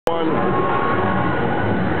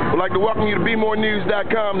We'd like to welcome you to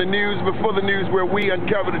BeMoreNews.com, the news before the news, where we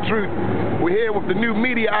uncover the truth. We're here with the new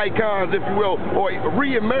media icons, if you will, or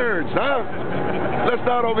re-emerged, huh? Let's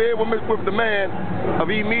start over here with the man of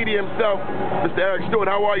EMedia himself, Mr. Eric Stewart.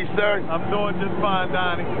 How are you, sir? I'm doing just fine,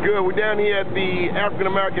 Donnie. Good. We're down here at the African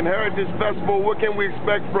American Heritage Festival. What can we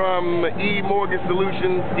expect from eMortgage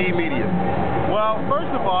Solutions, EMedia? Well,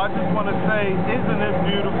 first of all, I just want to say, isn't it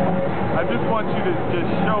beautiful? I just want you to just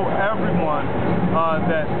show everyone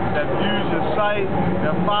that views your site,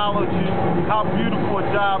 that follows you, how beautiful a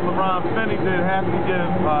job LaRon Finney did. Have to give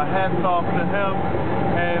hats off to him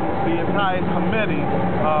and the entire committee,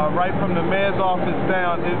 right from the mayor's office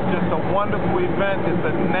down. It's just a wonderful event. It's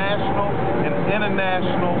a national and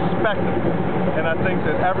international spectacle. And I think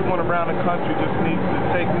that everyone around the country just needs to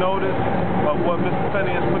take notice of what Mr.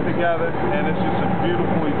 Finney has put together, and it's just a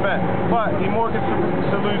beautiful event. But eMortgage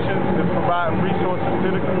Solutions is providing resources to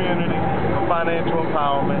the community for financial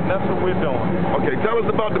empowerment, and that's what we're doing. Okay, tell us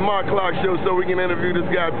about the Marc Clarke show so we can interview this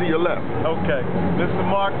guy to your left. Okay, Mr.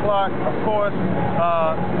 Marc Clarke, of course,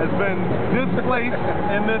 has been displaced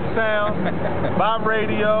in this town by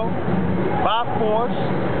radio, by force,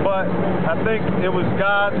 but I think it was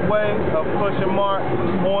God's way of pushing Marc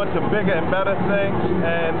on to bigger and better things,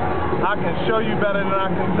 and I can show you better than I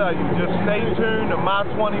can tell you. Just stay tuned to My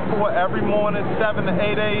 24 every morning, 7 to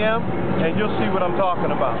 8 a.m., and you'll see what I'm talking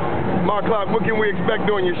about. Marc Clarke, what can we expect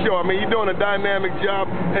during your show? I mean, you're doing a dynamic job,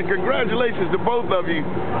 and congratulations to both of you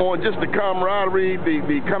on just the camaraderie,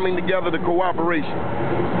 the coming together, the cooperation.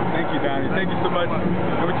 Thank you, Donnie. Thank you so much.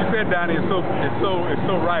 And what you said, Donnie, is so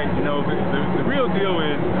right. You know, the real deal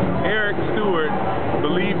is Eric Stewart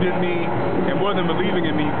believed in me, and more than believing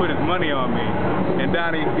in me, he put his money on me. And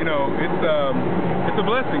Donnie, you know, it's a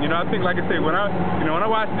blessing. You know, I think, like I say, when I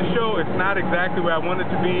watch the show, it's not exactly where I want it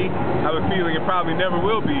to be. I have a feeling it probably never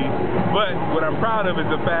will be. But what I'm proud of is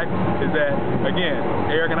the fact is that, again,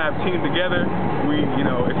 Eric and I have teamed together.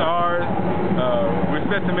 It's ours. We're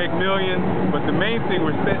set to make millions, but the main thing,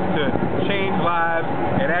 we're set to change lives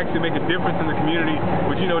and actually make a difference in the community,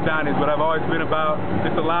 which, you know, Donnie, is what I've always been about.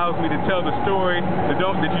 This allows me to tell the story that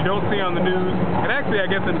you don't see on the news. And actually, I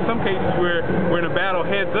guess in some cases we're in a battle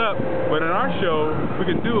heads up, but in our show, we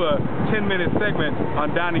can do a 10-minute segment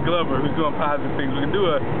on Donnie Glover, who's doing positive things. We can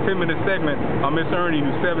do a 10-minute segment on Miss Ernie,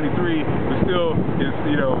 who's 73, who still is,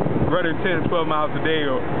 running 10 and 12 miles a day,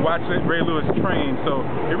 or watch Ray Lewis train. So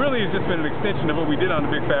it really has just been an extension of what we did on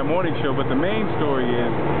the Big Fat Morning Show. But the main story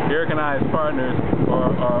is Eric and I, as partners,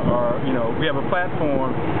 we have a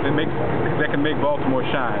platform that can make Baltimore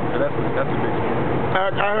shine. So that's a big story.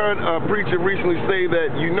 I heard a preacher recently say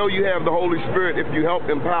that you have the Holy Spirit if you help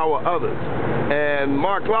empower others. And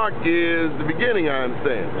Marc Clarke is the beginning, I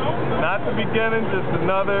understand. Not the beginning, just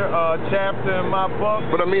another chapter in my book.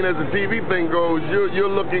 But I mean, as the TV thing goes, you're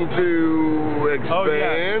looking to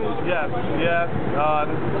expand. Oh, yes.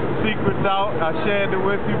 The secret's out. I shared it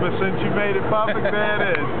with you, but since you made it public,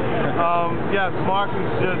 there it is. Yes, Marc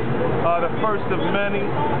is just the first of many.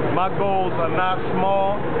 My goals are not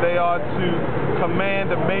small. They are to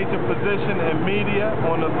command a major position in media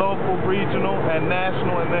on the local, regional, and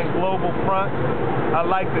national, and then global front. I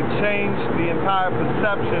like to change the entire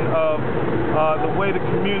perception of the way the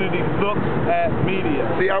community looks at media.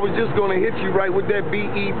 See, I was just going to hit you right with that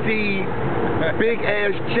BET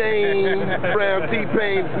big-ass chain around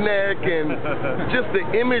T-Pain's neck, and just the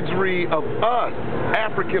imagery of us,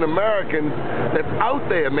 African Americans, that's out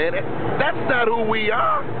there, man. That's not who we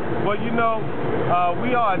are. Well,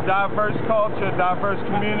 we are a diverse culture, a diverse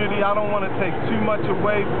community. I don't want to take too much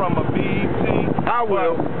away from a BET. I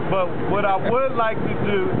will. But what I would like to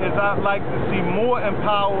do is I'd like to see more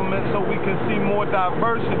empowerment so we can see more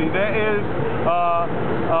diversity. There is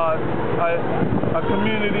a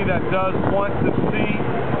community that does want to see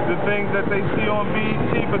the things that they see on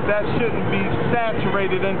BET, but that shouldn't be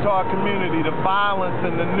saturated into our community. The violence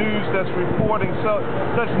and the news that's reporting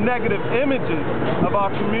such negative images of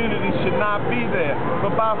our community should not be there.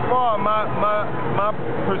 But by far, my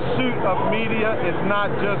pursuit of media is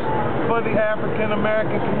not just for the African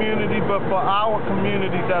American community, but for our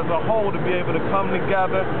communities as a whole, to be able to come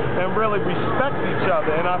together and really respect each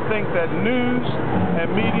other. And I think that news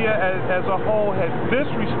and media as a whole has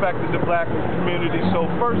disrespected the black community. So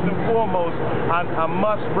first and foremost, I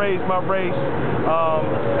must raise my race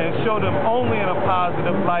and show them only in a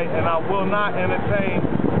positive light, and I will not entertain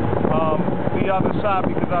the the other side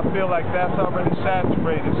because I feel like that's already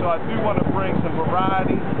saturated. So I do want to bring some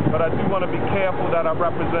variety, but I do want to be careful that I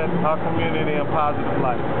represent our community in positive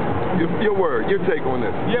light. Your word, your take on this.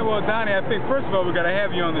 Yeah, well, Donnie, I think first of all we got to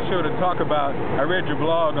have you on the show to talk about. I read your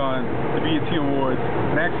blog on the BET Awards,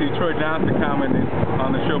 and actually Troy Johnson commented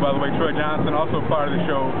on the show. By the way, Troy Johnson also part of the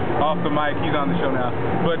show off the mic. He's on the show now.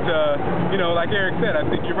 But you know, like Eric said, I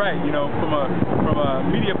think you're right. You know, from a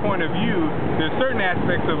media point of view, there's certain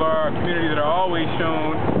aspects of our community that are always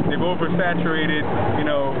shown. They've oversaturated. You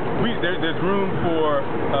know, there's room for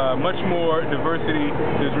much more diversity.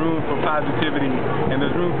 There's room for positivity, and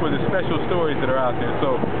there's room for the special stories that are out there.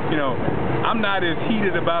 So, you know, I'm not as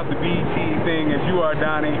heated about the BET thing as you are,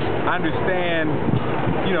 Donnie. I understand,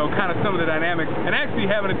 you know, kind of some of the dynamics. And actually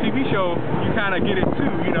having a TV show, you kind of get it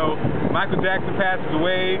too. You know, Michael Jackson passes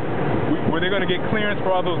away. Were they going to get clearance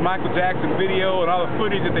for all those Michael Jackson video and all the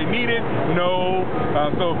footage that they needed? No.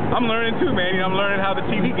 So I'm learning too, man. You know, I'm learning how the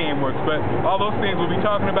TV game works. But all those things we'll be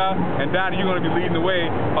talking about. And Donnie, you're going to be leading the way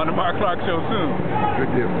on the Marc Clarke Show soon.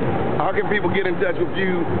 Good deal. How can people get in touch with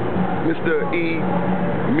you, Mr.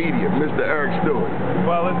 EMedia, Mr. Eric Stewart?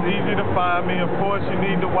 Well, it's easy to find me. Of course, you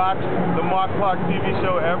need to watch the Marc Clarke TV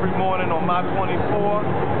show every morning on My 24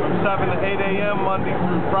 from 7 to 8 a.m. Monday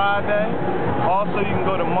through Friday. Also, you can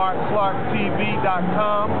go to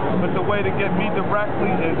marcclarketv.com, but the way to get me directly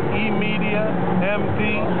is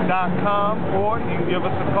emediamd.com, or you can give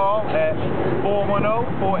us a call at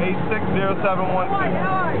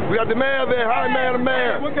 410-486-0712. We got the mayor there. Hi, man, the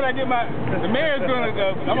mayor. What can I get the mayor's going to,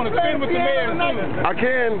 I'm going to spin with the mayor soon. I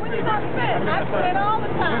can. When you gonna spin? I spin all the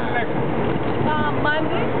time. When's the next one?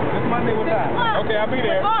 Monday. This Monday, what time? Okay, I'll be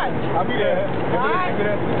there. I'll be there. All right.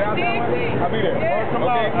 I'll be there. Yeah.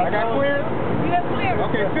 Okay, I got cleared? You're clear.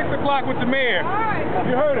 Okay, 6 o'clock with the mayor. All right.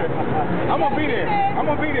 You heard her. I'm going to be there. I'm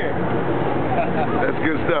going to be there. That's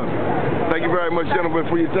good stuff. Thank you very much, gentlemen,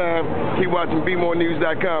 for your time. Keep watching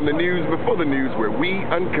BeMoreNews.com, the news before the news, where we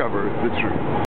uncover the truth.